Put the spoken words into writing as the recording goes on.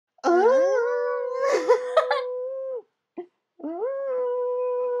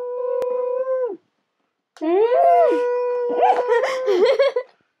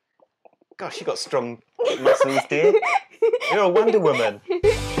Gosh, you got strong muscles, dear. You're a Wonder Woman.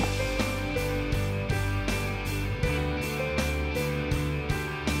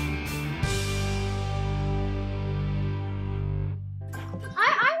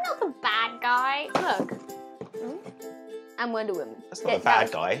 I'm not the bad guy. Look. I'm Wonder Woman. That's not a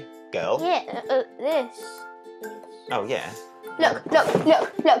bad guy, girl. Yeah, this. Oh, yeah. Look.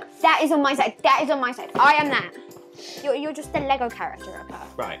 That is on my side. That is on my side. I am that. You're just the Lego character of her.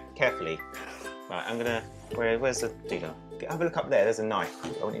 Right, carefully. Right, I'm gonna... Where's the dealer? Have a look up there. There's a knife.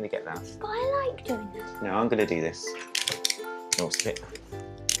 I want you to get that. But I like doing that. No, I'm gonna do this. Oh, split.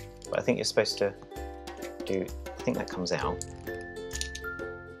 But I think you're supposed to do... I think that comes out.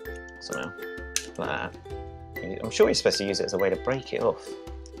 Somehow. Like that. I'm sure you're supposed to use it as a way to break it off.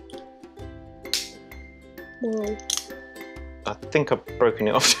 Whoa. I think I've broken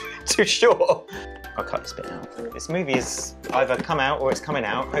it off too short. I'll cut this bit out. This movie is either come out or it's coming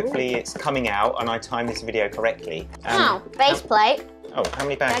out. Hopefully it's coming out and I time this video correctly. Base plate. Oh, how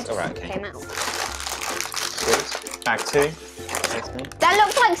many bags? That Alright, okay. came out. Good. Bag 2. That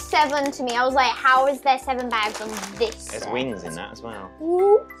looked like 7 to me. I was like, how is there 7 bags on this? There's wings in that as well.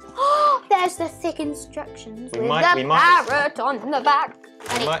 Ooh. There's the thick instructions with the parrot on the back.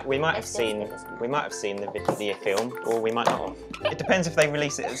 We might have seen the film, or we might not have. It depends if they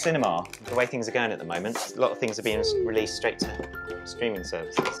release it at the cinema. The way things are going at the moment, a lot of things are being released straight to streaming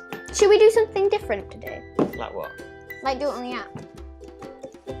services. Should we do something different today? Like what? Like do it on the app.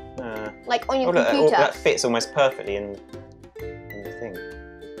 Like on your look, computer. that fits almost perfectly in the thing.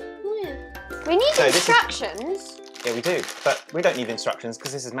 Oh, yeah. We need instructions. Yeah, we do, but we don't need instructions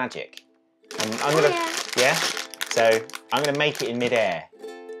because this is magic. And I'm gonna, yeah. So I'm gonna make it in mid-air,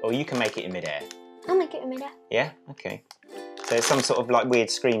 or you can make it in mid-air. I'll make it in mid-air. Yeah. Okay. So there's some sort of like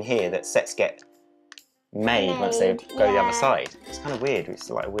weird screen here that sets get made once they go the other side. It's kind of weird. It's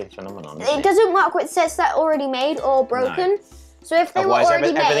like a weird phenomenon. It doesn't mark what sets that already made or broken. No. So if they were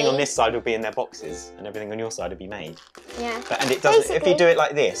already made, everything on this side would be in their boxes, and everything on your side would be made. Yeah. And it doesn't. If you do it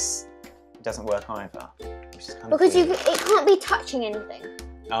like this, it doesn't work either. Because it can't be touching anything.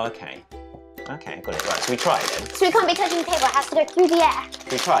 Oh, okay. Okay, got it. Right, so we try it then. So it can't be touching the table, it has to go through the air.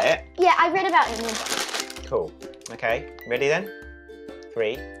 Can we try it? Yeah, I read about it in the book. Cool. Okay, ready then?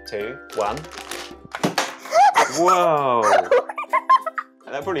 3, 2, 1. Whoa!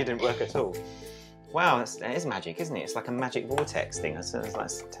 That probably didn't work at all. Wow, that is magic, isn't it? It's like a magic vortex thing. That's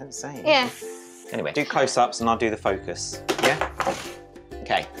insane. Yeah. Anyway, do close-ups and I'll do the focus. Yeah?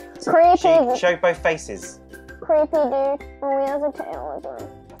 Okay. Creepy. Show both faces. Creepy dude. Oh, he has a tail as well.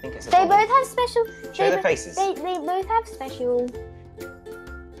 I think it's a They both have special... Show their faces. They both have special...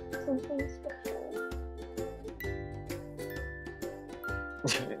 Something special.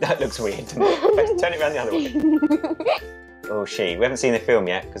 That looks weird, doesn't it? Turn it around the other way. Oh, we haven't seen the film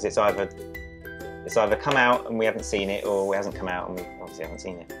yet because it's either come out and we haven't seen it, or it hasn't come out and we obviously haven't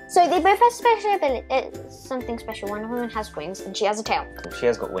seen it. So they both have special ability, something special. One of them has wings and she has a tail. Well, she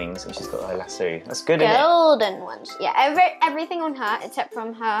has got wings and she's got her lasso. That's good, isn't it? Golden ones. Yeah, everything on her except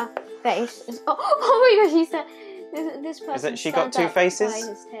from her face is... Oh my gosh, she said... This person Is that she got 2 faces?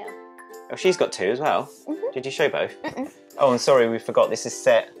 His tail. Oh, she's got 2 as well. Mm-hmm. Did you show both? Oh, and sorry, we forgot. This is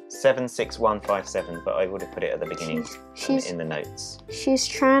set 76157, but I would have put it at the beginning in the notes. She's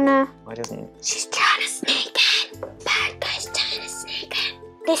trying to... Why doesn't... She's trying to sneak in. Bad guy's trying to sneak in.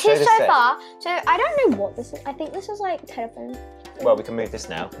 This is so far. So I don't know what this is. I think this is like telephone. Well, we can move this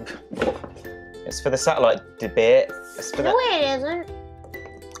now. It's for the satellite bit. No, it isn't.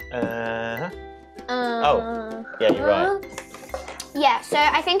 Oh, yeah, you're right. Yeah, so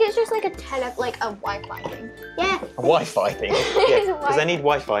I think it's just like a Wi-Fi thing. Yeah. A Wi-Fi thing? Yeah, because they need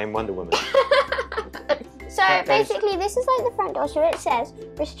Wi-Fi in Wonder Woman. So basically this is like the front door, so it says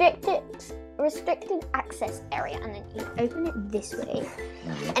restricted access area, and then you open it this way.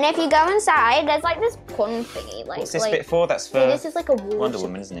 And if you go inside, there's like this pond thingy. Like, what's this bit for? That's for this is like a Wonder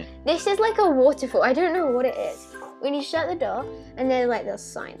Woman, isn't it? This is like a waterfall. I don't know what it is. When you shut the door, and there's like this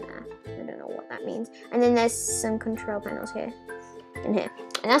sign there. I don't know what that means. And then there's some control panels here. In here,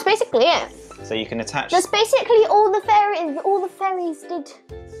 and that's basically it. So you can attach. That's basically all the fairies did.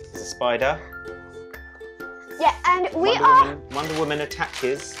 There's a spider. Yeah, and Wonder Woman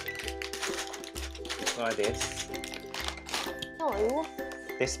attaches like this. Oh.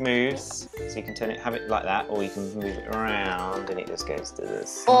 This moves, so you can have it like that, or you can move it around, and it just goes to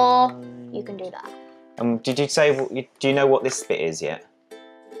this. Or you can do that. Did you say? Do you know what this bit is yet?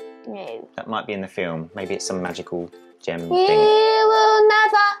 No. That might be in the film. Maybe it's some magical gem thing. We will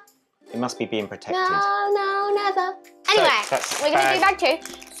never. It must be being protected. No, never. Anyway, we're going to do bag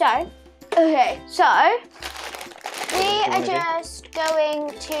 2. So, okay, so we are just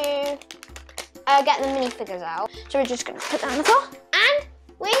going to get the minifigures out. So we're just gonna put that on the floor, and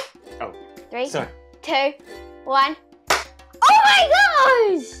we. Oh. 3, Sorry. 2, 1. Oh my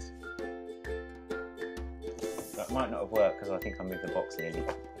gosh! That might not have worked because I think I moved the box, Lily.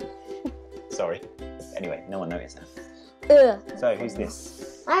 Sorry. Anyway, no one noticed that. Ugh. So, who's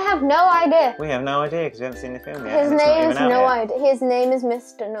this? I have no idea. We have no idea because we haven't seen the film yet. His name is No Idea. His name is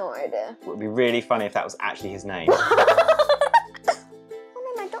Mr. No Idea. It would be really funny if that was actually his name. Oh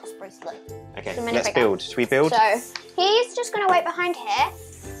no, my dog's bracelet. Okay, let's build. Should we build? So, he's just going to wait behind here.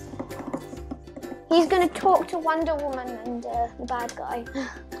 He's going to talk to Wonder Woman and the bad guy.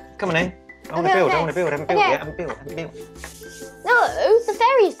 Come on in. I want to build. I want to build. I haven't built yet. I haven't built. No, the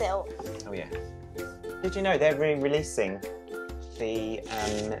fairy's built. Oh yeah. Did you know they're releasing the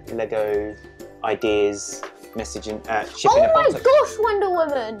LEGO ideas messaging ship in a bottle? Oh my gosh, Wonder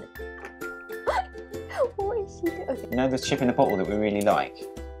Woman! What is she doing? You know the chip in a bottle that we really like,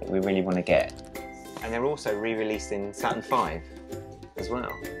 that we really want to get, and they're also re-releasing Saturn V as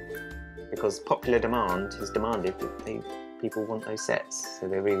well, because popular demand has demanded that people want those sets, so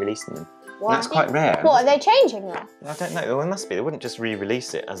they're re-releasing them. And that's quite rare. What, are they changing them? I don't know. Well, it must be. They wouldn't just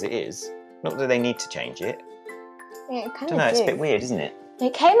re-release it as it is. Not that they need to change it. Yeah, it kind of I don't know. It's a bit weird, isn't it?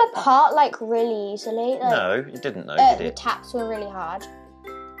 It came apart like really easily. Like, no, it didn't. Though, did it? The taps were really hard.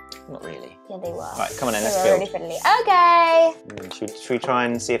 Not really. Yeah, they were. Right, come on then. They Let's were build. really fiddly. Okay. Should we try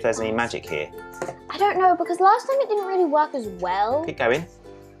and see if there's any magic here? I don't know because last time it didn't really work as well. Keep going.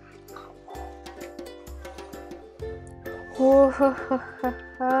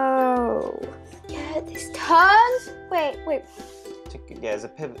 Yeah, this turns. Wait. Yeah, there's a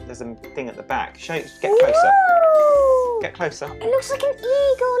pivot. There's a thing at the back. Get closer. Whoa! Get closer. It looks like an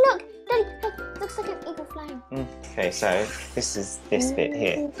eagle. Look, Daddy, look. It looks like an eagle flying. Okay, so this is this bit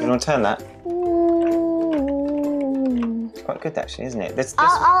here. Do you want to turn that? It's quite good actually, isn't it? This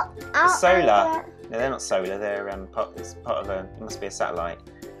solar. No, they're not solar. They're it's part of a. It must be a satellite.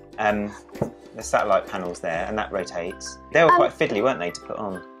 The satellite panels there, and that rotates. They were quite fiddly, weren't they, to put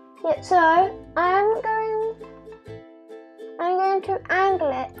on? Yeah, so I'm going to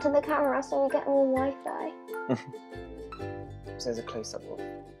angle it to the camera so we get more Wi-Fi. So there's a close-up of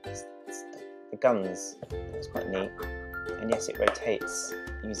the guns. That's quite neat. And yes, it rotates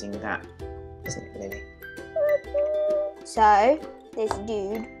using that, isn't it, Lily? So this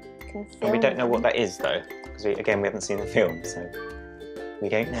dude can film. And we don't know what that is though, because we haven't seen the film, so we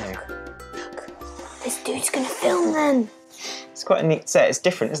don't know. This dude's gonna film them. It's quite a neat set. It's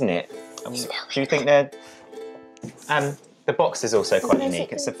different, isn't it? Do you think they're? The box is also quite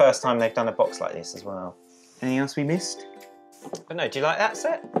unique. It's the first time they've done a box like this as well. Anything else we missed? But no. Do you like that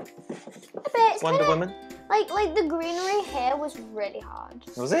set? A bit. Wonder Woman. Like the greenery here was really hard.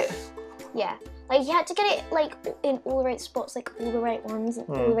 Was it? Yeah. Like you had to get it like in all the right spots, like all the right ones, in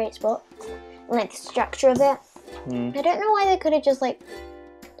all the right spot, and like the structure of it. I don't know why they could have just like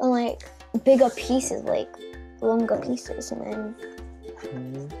done like bigger pieces, like longer pieces, and then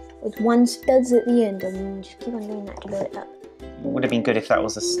with one studs at the end, and just keep on doing that to build it up. It would have been good if that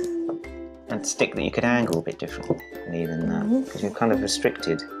was a stick that you could angle a bit differently than that, because you're kind of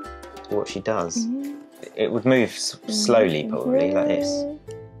restricted to what she does. It would move slowly, probably, like this.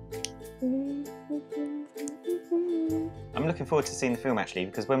 I'm looking forward to seeing the film actually,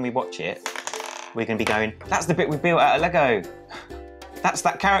 because when we watch it, we're going to be going, that's the bit we built out of Lego. That's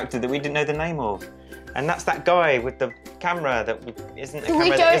that character that we didn't know the name of. And that's that guy with the camera that isn't a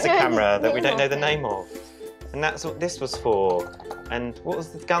camera that is a camera that we don't know the name of. And that's what this was for. And what was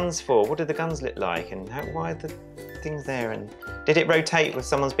the guns for? What did the guns look like? And why are the things there? And did it rotate with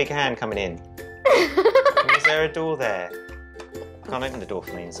someone's big hand coming in? Was there a door there? I can't open the door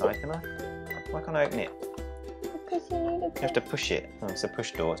from the inside, can I? Why can't I open it? Because you need You have to push it. Oh, it's a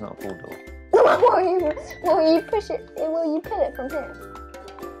push door, it's not a pull door. Will you push it? Will you pull it from here?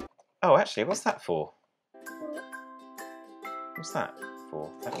 Oh, actually, what's that for? What's that for?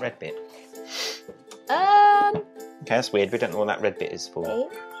 That red bit? Okay, that's weird. We don't know what that red bit is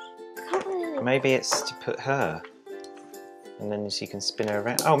for. Maybe it's to put her. And then she can spin her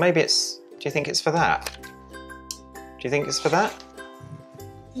around. Oh, maybe it's... Do you think it's for that? Do you think it's for that?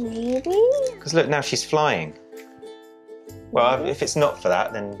 Maybe. Because look, now she's flying. Well, if it's not for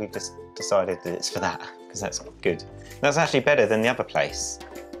that, then we've just decided that it's for that. Because that's good. That's actually better than the other place,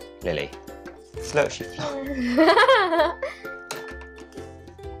 Lily. So look, she flies.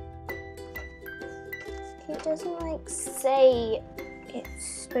 It doesn't like say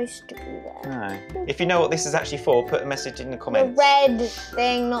it's supposed to be there. No. If you know what this is actually for, put a message in the comments. The red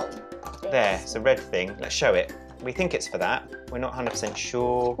thing, not this. There, it's a red thing. Let's show it. We think it's for that. We're not 100%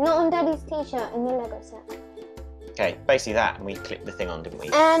 sure. Not on Daddy's t-shirt in the Lego set. Okay, basically that, and we clipped the thing on, didn't we?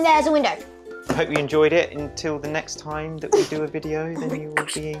 And there's a window. I hope you enjoyed it. Until the next time that we do a video, then you will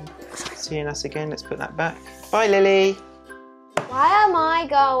be seeing us again. Let's put that back. Bye, Lily. Why am I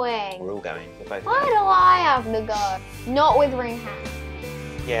going? We're all going. We're both Why going. do I have to go? Not with ring hand.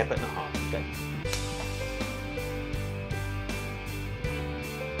 Yeah, but not hard. Go.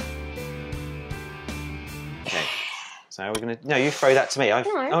 Okay. So we're gonna. No, you throw that to me. No.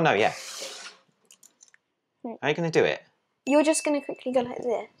 Oh no, yeah. No. How are you gonna do it? You're just gonna quickly go like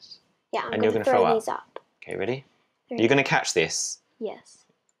this. Yeah, I'm And you're gonna gonna throw throw these up. Okay, ready? Three. You're gonna catch this. Yes.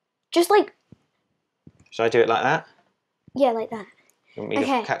 Just like, Should I do it like that? yeah, like that. You want me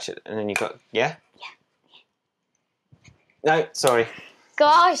Okay. to catch it, and then you got yeah? Yeah. No, sorry.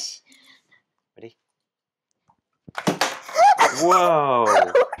 Gosh. Ready? Whoa!